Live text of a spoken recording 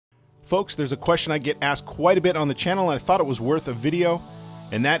Folks, there's a question I get asked quite a bit on the channel, and I thought it was worth a video,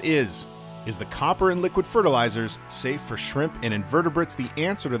 and that is the copper in liquid fertilizers safe for shrimp and invertebrates? The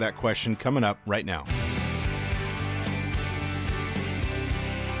answer to that question coming up right now.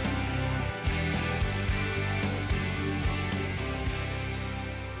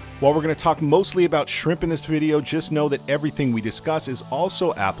 While we're going to talk mostly about shrimp in this video, just know that everything we discuss is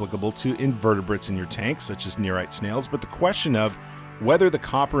also applicable to invertebrates in your tank, such as nearite snails. But the question of whether the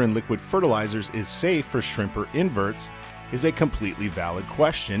copper in liquid fertilizers is safe for shrimp or inverts is a completely valid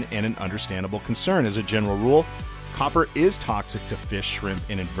question and an understandable concern. As a general rule, copper is toxic to fish, shrimp,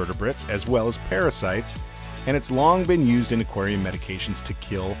 and invertebrates, as well as parasites, and it's long been used in aquarium medications to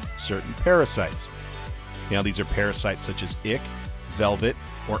kill certain parasites. Now, these are parasites such as ick, velvet,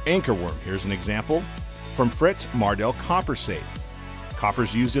 or anchorworm. Here's an example from Fritz, Mardel, Coppersafe. Copper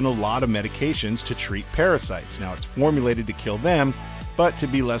is used in a lot of medications to treat parasites. Now, it's formulated to kill them, but to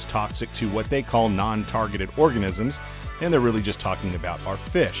be less toxic to what they call non-targeted organisms, and they're really just talking about our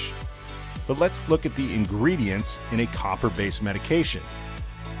fish. But let's look at the ingredients in a copper-based medication.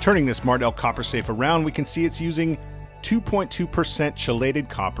 Turning this Mardel Coppersafe around, we can see it's using 2.2% chelated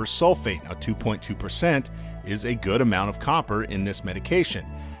copper sulfate. Now, 2.2% is a good amount of copper in this medication.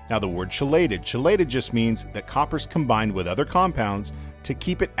 Now, the word chelated just means that copper's combined with other compounds to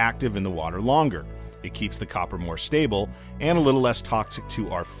keep it active in the water longer. It keeps the copper more stable and a little less toxic to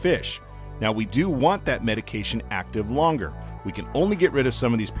our fish. Now, we do want that medication active longer. We can only get rid of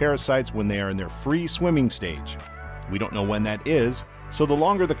some of these parasites when they are in their free swimming stage. We don't know when that is, so the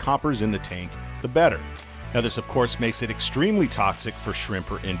longer the copper's in the tank, the better. Now, this of course makes it extremely toxic for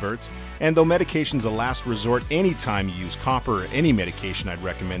shrimp or inverts, and though medication's a last resort, anytime you use copper or any medication, I'd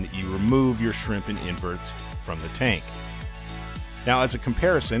recommend that you remove your shrimp and inverts from the tank. Now, as a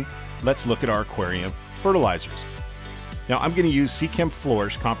comparison, let's look at our aquarium fertilizers. Now, I'm going to use Seachem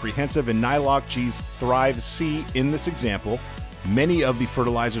Flourish Comprehensive and Nylock G's Thrive C in this example. Many of the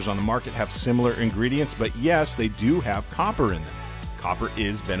fertilizers on the market have similar ingredients, but yes, they do have copper in them. Copper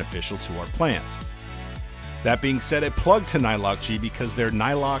is beneficial to our plants. That being said, a plug to Nylock G because their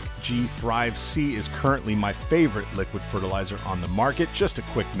Nylock G Thrive C is currently my favorite liquid fertilizer on the market. Just a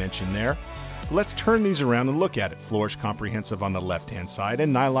quick mention there. Let's turn these around and look at it. Flourish Comprehensive on the left-hand side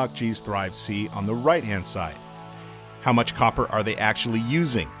and Nylock G's Thrive C on the right-hand side. How much copper are they actually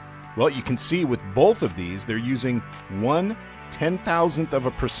using? Well, you can see with both of these, they're using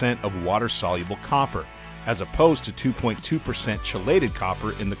 1/10,000% of water-soluble copper, as opposed to 2.2% chelated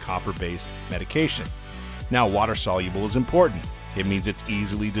copper in the copper-based medication. Now, water-soluble is important. It means it's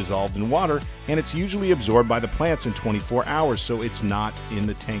easily dissolved in water, and it's usually absorbed by the plants in 24 hours, so it's not in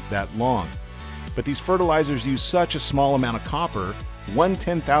the tank that long. But these fertilizers use such a small amount of copper,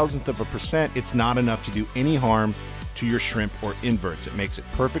 1/10,000%, it's not enough to do any harm to your shrimp or inverts. It makes it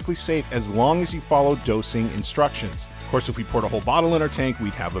perfectly safe as long as you follow dosing instructions. Of course, if we poured a whole bottle in our tank,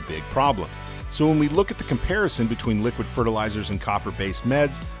 we'd have a big problem. So when we look at the comparison between liquid fertilizers and copper-based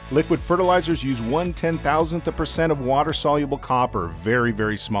meds, liquid fertilizers use 1/10,000% of water-soluble copper, very,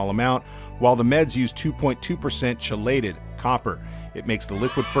 very small amount, while the meds use 2.2% chelated copper. It makes the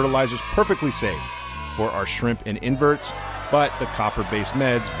liquid fertilizers perfectly safe for our shrimp and inverts, but the copper-based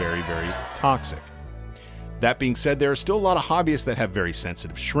meds very, very toxic. That being said, there are still a lot of hobbyists that have very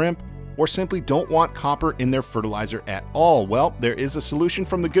sensitive shrimp or simply don't want copper in their fertilizer at all. Well, there is a solution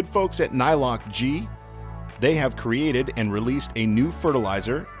from the good folks at Nylock G. They have created and released a new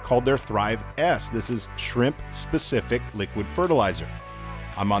fertilizer called their Thrive S. This is shrimp-specific liquid fertilizer.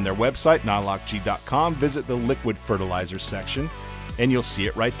 I'm on their website, nylockg.com. Visit the liquid fertilizer section, and you'll see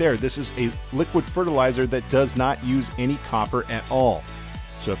it right there. This is a liquid fertilizer that does not use any copper at all.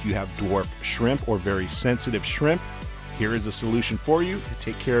 So if you have dwarf shrimp or very sensitive shrimp, here is a solution for you to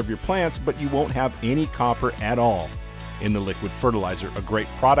take care of your plants, but you won't have any copper at all in the liquid fertilizer. A great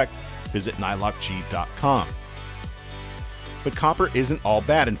product. Visit nylockg.com. But copper isn't all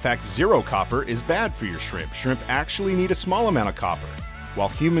bad. In fact, zero copper is bad for your shrimp. Shrimp actually need a small amount of copper. While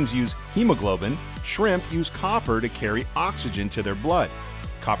humans use hemoglobin, shrimp use copper to carry oxygen to their blood.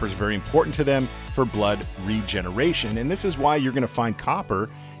 Copper is very important to them for blood regeneration, and this is why you're going to find copper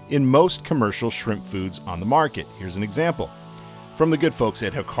in most commercial shrimp foods on the market. Here's an example. From the good folks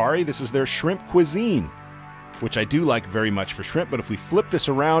at Hikari, this is their shrimp cuisine, which I do like very much for shrimp, but if we flip this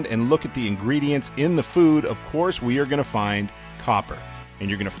around and look at the ingredients in the food, of course, we are going to find copper, and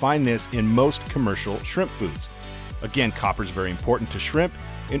you're going to find this in most commercial shrimp foods. Again, copper is very important to shrimp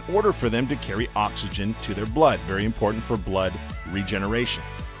in order for them to carry oxygen to their blood, very important for blood regeneration.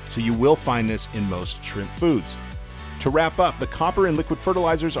 So you will find this in most shrimp foods. To wrap up, the copper in liquid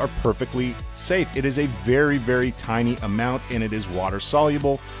fertilizers are perfectly safe. It is a very, very tiny amount and it is water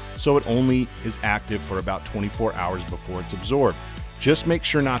soluble, so it only is active for about 24 hours before it's absorbed. Just make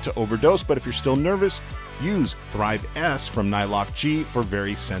sure not to overdose, but if you're still nervous, use Thrive S from Nylock G for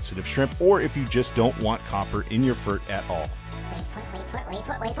very sensitive shrimp, or if you just don't want copper in your fert at all. Wait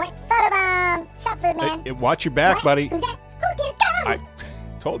for it. Photobomb! Sup, food man? Hey, watch your back, what? buddy. Who's that? Oh, dear God!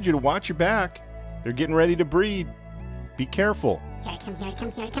 I told you to watch your back. They're getting ready to breed. Be careful. Here I come.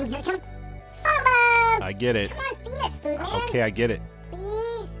 Photobomb! I get it. Come on, feed us, food man. Okay, I get it.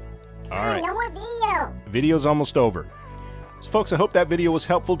 Please. All right. No more video. Video's almost over. So folks, I hope that video was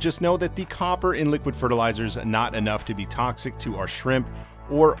helpful. Just know that the copper in liquid fertilizers is not enough to be toxic to our shrimp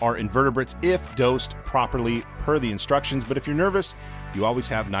or our invertebrates if dosed properly per the instructions. But if you're nervous, you always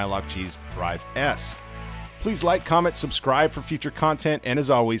have Nylock G's Thrive S. Please like, comment, subscribe for future content, and as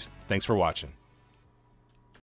always, thanks for watching.